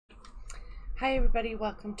Hi everybody,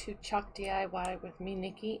 welcome to Chalk DIY with me,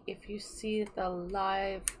 Nikki. If you see the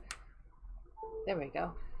live, there we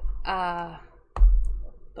go,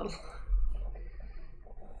 the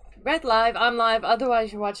red live, I'm live,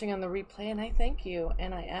 otherwise you're watching on the replay, and I thank you,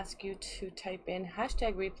 and I ask you to type in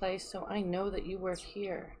hashtag replay so I know that you were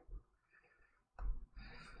here.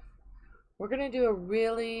 We're going to do a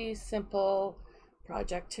really simple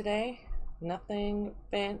project today, nothing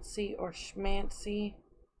fancy or schmancy.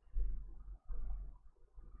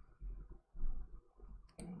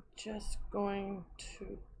 Just going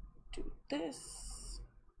to do this.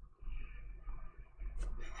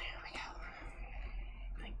 There we go.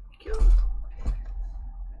 Thank you.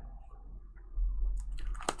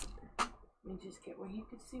 Let me just get where you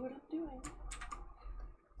can see what I'm doing.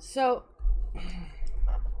 So,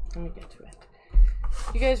 let me get to it.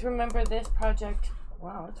 You guys remember this project?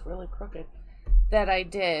 Wow, it's really crooked. That I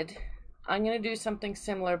did. I'm going to do something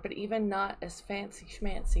similar, but even not as fancy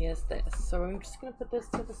schmancy as this. So I'm just going to put this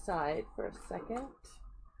to the side for a second.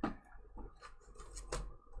 I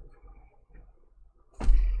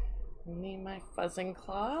need my fuzzing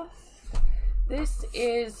cloth. This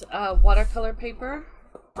is watercolor paper.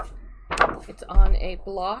 It's on a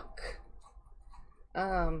block.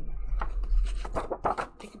 It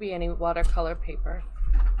could be any watercolor paper.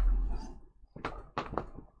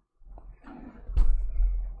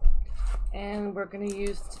 And we're going to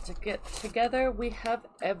use to get together. We have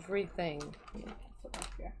everything.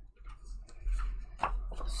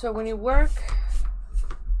 So when you work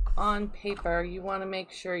on paper, you want to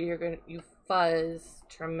make sure you fuzz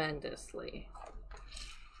tremendously.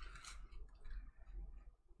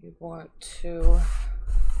 You want to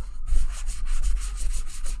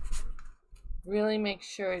really make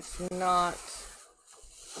sure it's not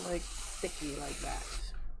like sticky like that.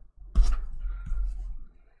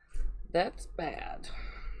 That's bad.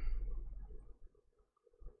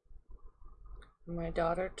 My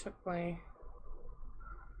daughter took my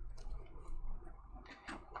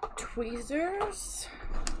tweezers.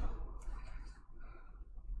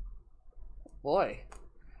 Boy.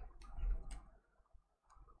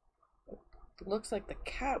 It looks like the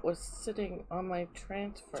cat was sitting on my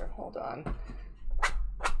transfer. Hold on.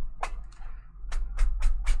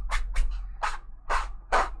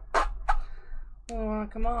 I don't want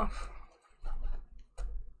to come off.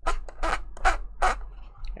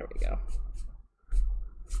 There we go.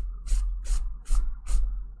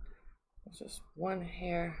 There's just one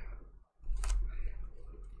hair.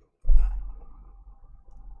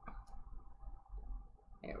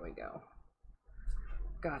 There we go.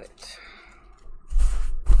 Got it.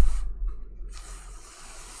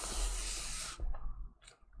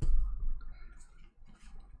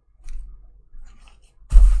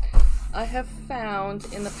 I have found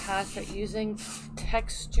in the past that using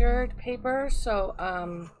textured paper, so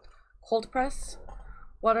cold press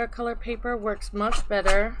watercolor paper works much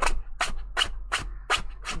better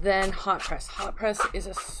than hot press. Hot press is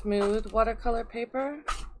a smooth watercolor paper.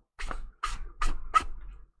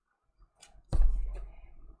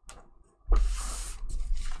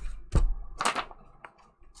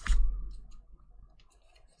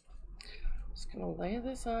 Just gonna lay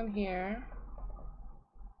this on here.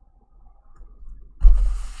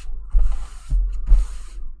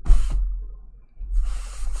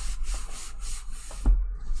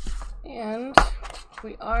 And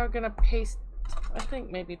we are going to paste, I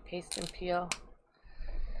think maybe paste and peel.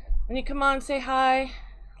 When you come on, say hi.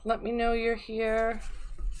 Let me know you're here.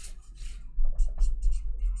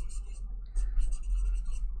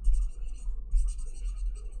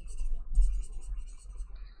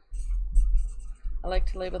 I like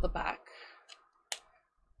to label the back.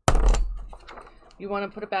 You want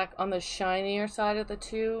to put it back on the shinier side of the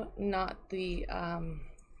two, not the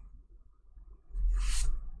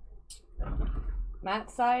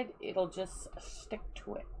matte side. It'll just stick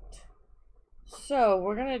to it. So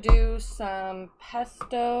we're gonna do some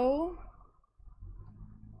pesto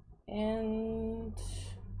and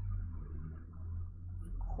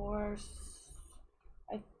of course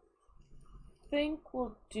I think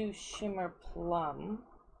we'll do shimmer plum,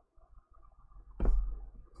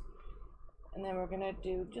 and then we're gonna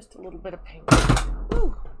do just a little bit of pink.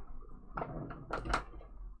 Woo.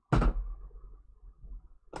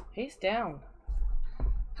 Face down.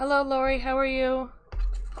 Hello, Lori. How are you?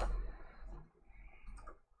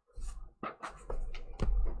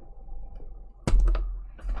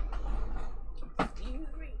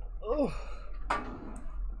 Oh.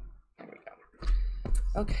 There we go.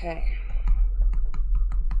 Okay.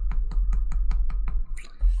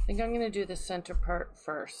 I think I'm going to do the center part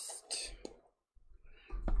first.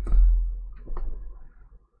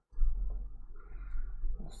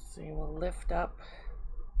 Let's see, we'll lift up.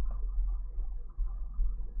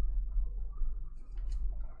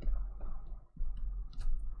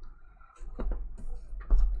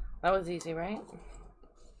 That was easy, right?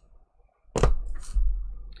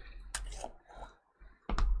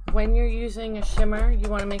 When you're using a shimmer, you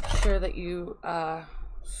want to make sure that you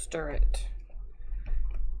stir it.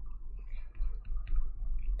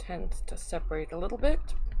 It tends to separate a little bit.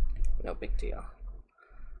 No big deal.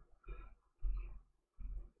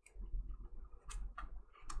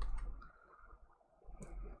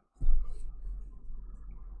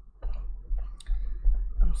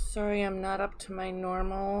 I'm sorry I'm not up to my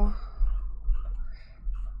normal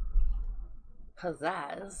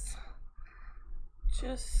pizzazz.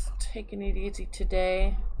 Just taking it easy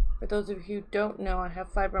today. For those of you who don't know, I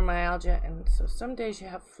have fibromyalgia, and so some days you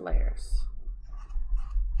have flares.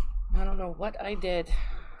 I don't know what I did,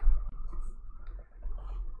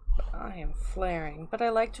 but I am flaring. But I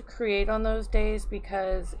like to create on those days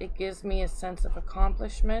because it gives me a sense of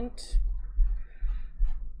accomplishment.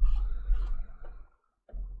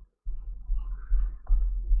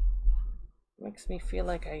 Makes me feel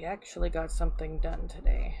like I actually got something done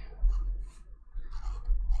today.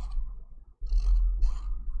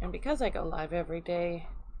 And because I go live every day,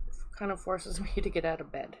 it kind of forces me to get out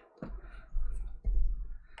of bed.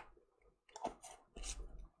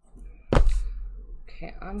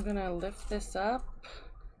 Okay, I'm gonna lift this up.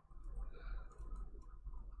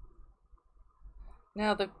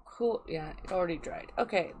 Now the cool, yeah, it already dried.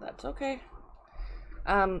 Okay, that's okay.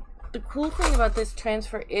 The cool thing about this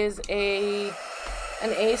transfer is an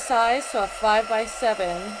A size, so a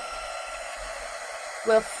 5x7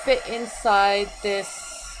 will fit inside this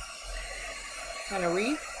kind of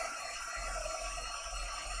wreath.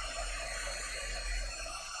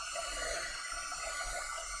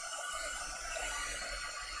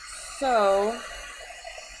 So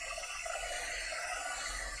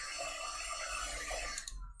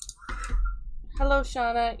hello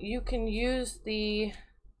Shauna, you can use the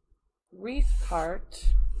wreath part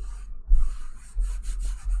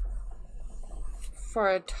for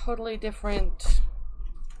a totally different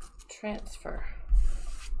transfer.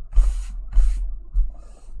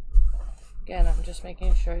 Again, I'm just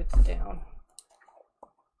making sure it's down.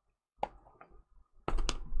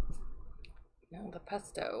 Now the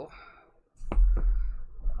pesto.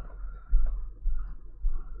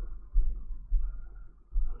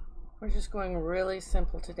 We're just going really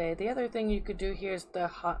simple today. The other thing you could do here is the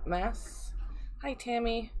hot mess. Hi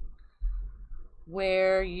Tammy.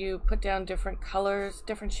 Where you put down different colors,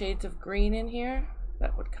 different shades of green in here.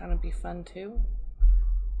 That would kind of be fun too.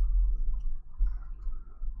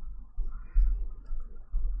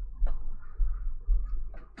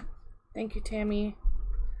 Thank you, Tammy.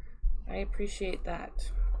 I appreciate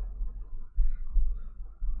that.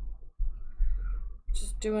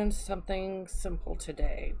 Just doing something simple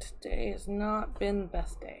today. Today has not been the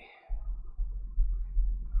best day.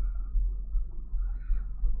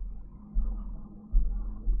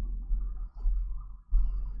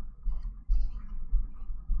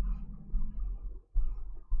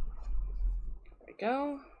 There we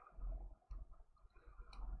go.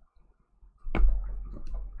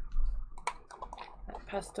 That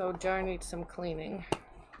pesto jar needs some cleaning.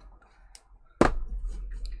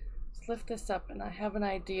 Let's lift this up, and I have an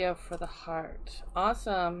idea for the heart.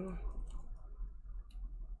 Awesome.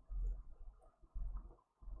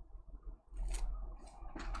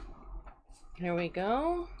 Here we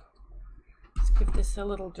go. Let's give this a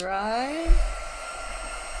little dry.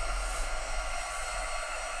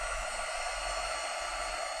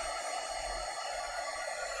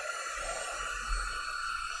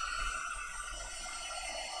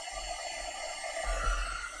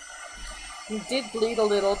 It did bleed a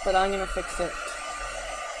little, but I'm going to fix it.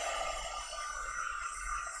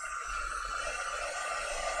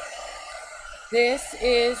 This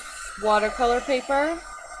is watercolor paper.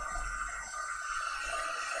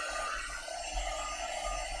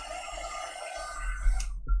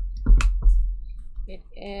 It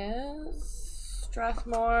is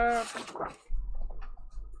Strathmore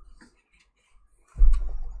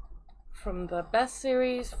from the Best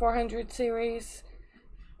series, 400 series.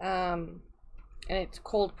 And it's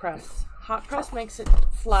cold press. Hot press makes it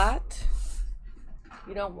flat.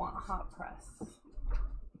 You don't want hot press.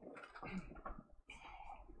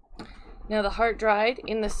 Now the heart dried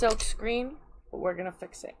in the silk screen, but we're gonna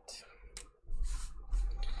fix it.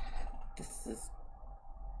 This is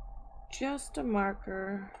just a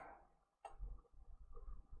marker.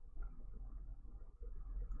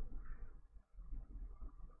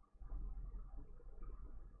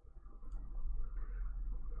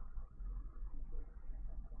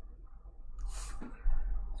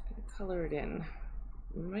 color it in.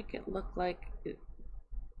 Make it look like it's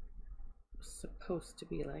supposed to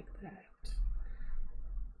be like that.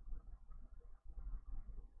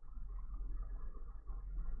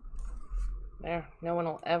 There, no one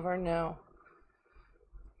will ever know.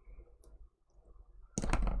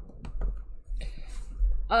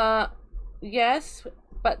 Yes,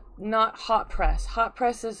 but not hot press. Hot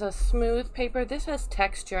press is a smooth paper. This has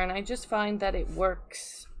texture, and I just find that it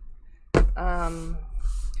works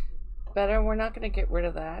better. We're not going to get rid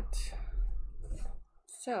of that.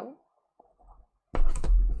 So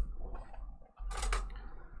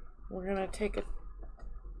we're going to take a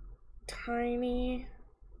tiny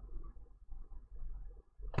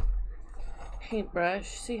paintbrush.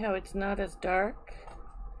 See how it's not as dark?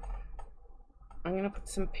 I'm going to put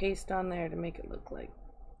some paste on there to make it look like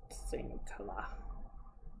the same color.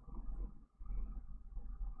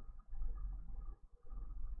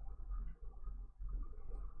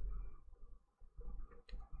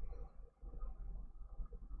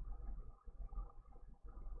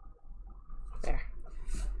 There.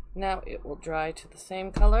 Now it will dry to the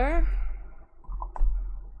same color,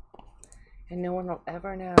 and no one will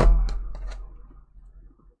ever know.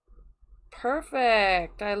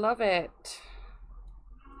 Perfect. I love it.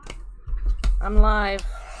 I'm live.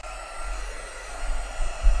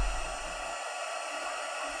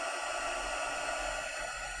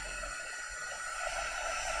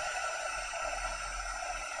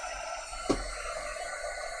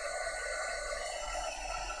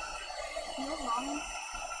 Do you have ramen?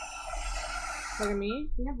 Pardon me?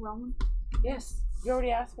 Do you have ramen? Yes, you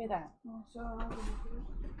already asked me that. Oh, so I'll give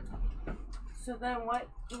it. So then what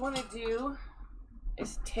you want to do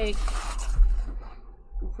is take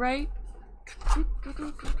right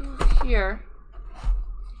here.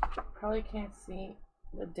 Probably can't see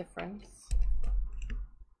the difference.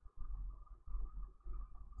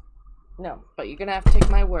 No, but you're gonna have to take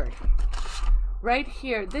my word. Right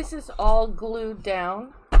here, this is all glued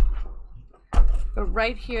down, but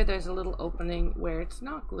right here there's a little opening where it's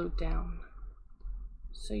not glued down.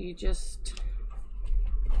 So you just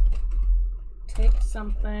take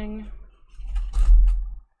something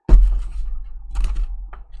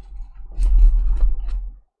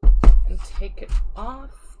and take it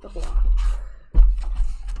off the block.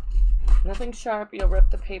 Nothing sharp, you'll rip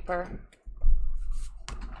the paper.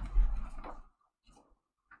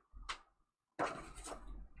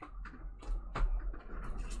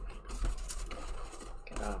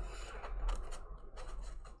 Get off.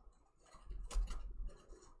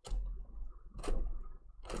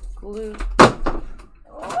 The glue.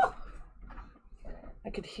 Oh! I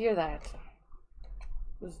could hear that.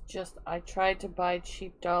 It was just, I tried to buy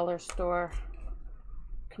cheap dollar store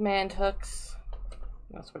command hooks.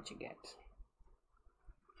 That's what you get.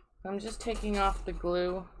 I'm just taking off the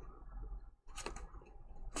glue.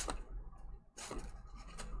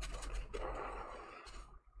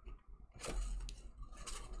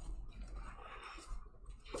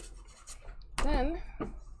 Then,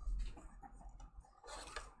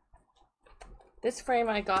 this frame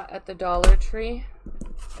I got at the Dollar Tree.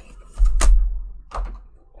 I'm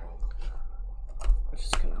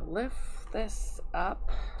just gonna lift this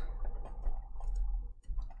up.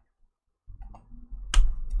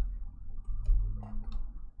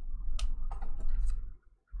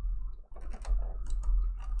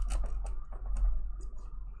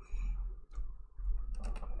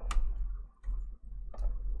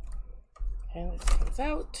 And this comes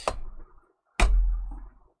out.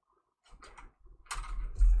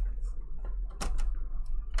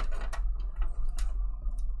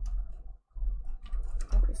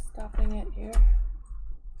 Stopping it here.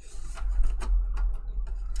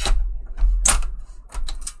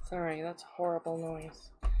 Sorry, that's horrible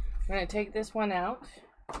noise. I'm going to take this one out.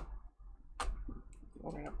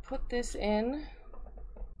 We're going to put this in.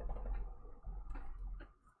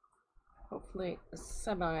 Hopefully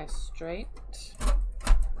semi-straight.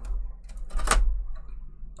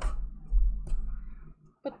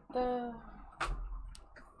 Put this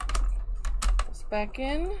back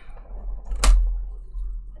in.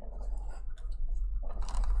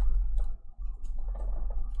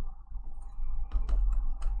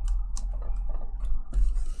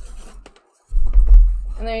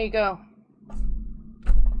 And there you go.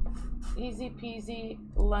 Easy peasy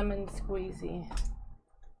lemon squeezy.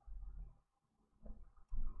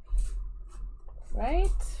 Right?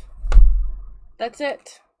 That's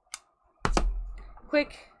it.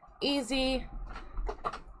 Quick, easy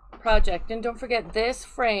project. And don't forget this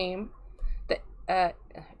frame, the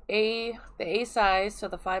A size, so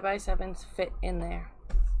the 5x7s fit in there.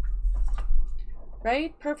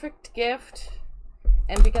 Right? Perfect gift.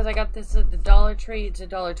 And because I got this at the Dollar Tree, it's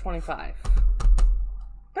 $1.25.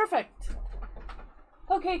 Perfect.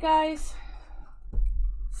 Okay, guys.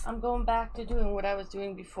 I'm going back to doing what I was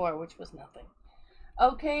doing before, which was nothing.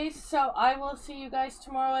 Okay, so I will see you guys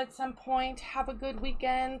tomorrow at some point. Have a good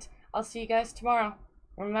weekend. I'll see you guys tomorrow.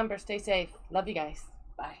 Remember, stay safe. Love you guys.